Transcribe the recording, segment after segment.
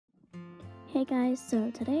Hey guys,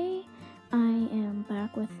 so today I am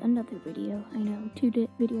back with another video. I know, two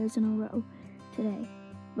videos in a row today.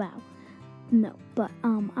 Wow. No, but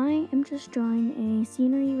I am just drawing a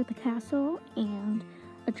scenery with a castle and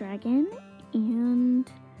a dragon,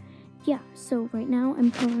 and yeah, so right now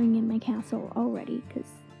I'm coloring in my castle already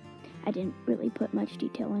because I didn't really put much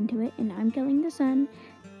detail into it, and I'm killing the sun.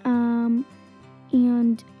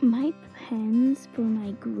 And my pens for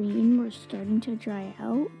my green were starting to dry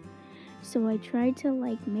out. So I tried to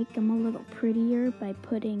make them a little prettier by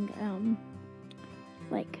putting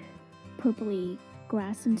purpley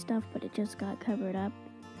grass and stuff, but it just got covered up.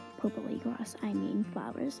 Purpley grass, I mean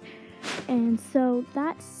flowers. And so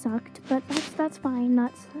that sucked, but that's fine.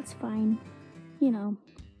 That's fine. You know.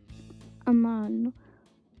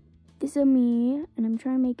 This is me, and I'm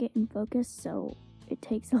trying to make it in focus, so it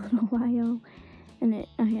takes a little while, and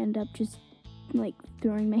I end up just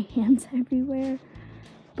throwing my hands everywhere.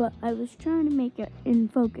 But I was trying to make it in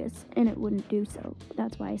focus, and it wouldn't do so.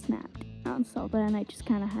 That's why I snapped. So then I just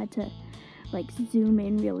kind of had to zoom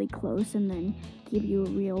in really close and then give you a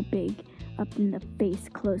real big up in the face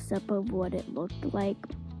close-up of what it looked like.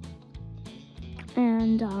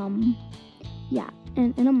 And yeah,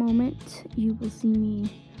 and in a moment you will see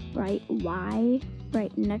me write Y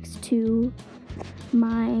right next to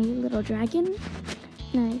my little dragon.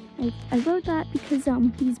 And I wrote that because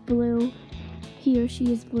he's blue. He or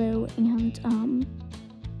she is blue, and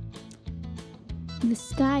the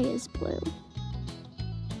sky is blue.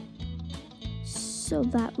 So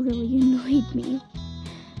that really annoyed me,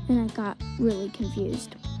 and I got really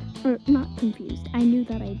confused. Or not confused. I knew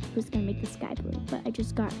that I was gonna make the sky blue, but I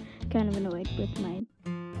just got kind of annoyed with my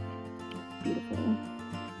beautiful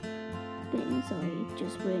thing. So I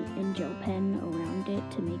just went in gel pen around it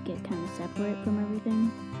to make it kind of separate from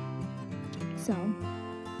everything. So,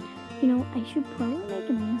 you know, I should probably make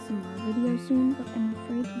an ASMR video soon, but I'm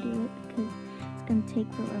afraid to do it because it's going to take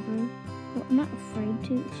forever. Well, I'm not afraid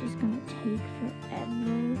to, it's just going to take forever,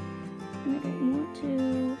 and I don't want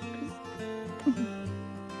to,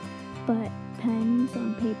 but pens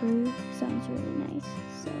on paper sounds really nice,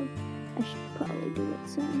 so I should probably do it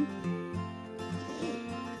soon.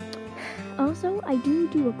 Also, I do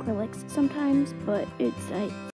acrylics sometimes, but it's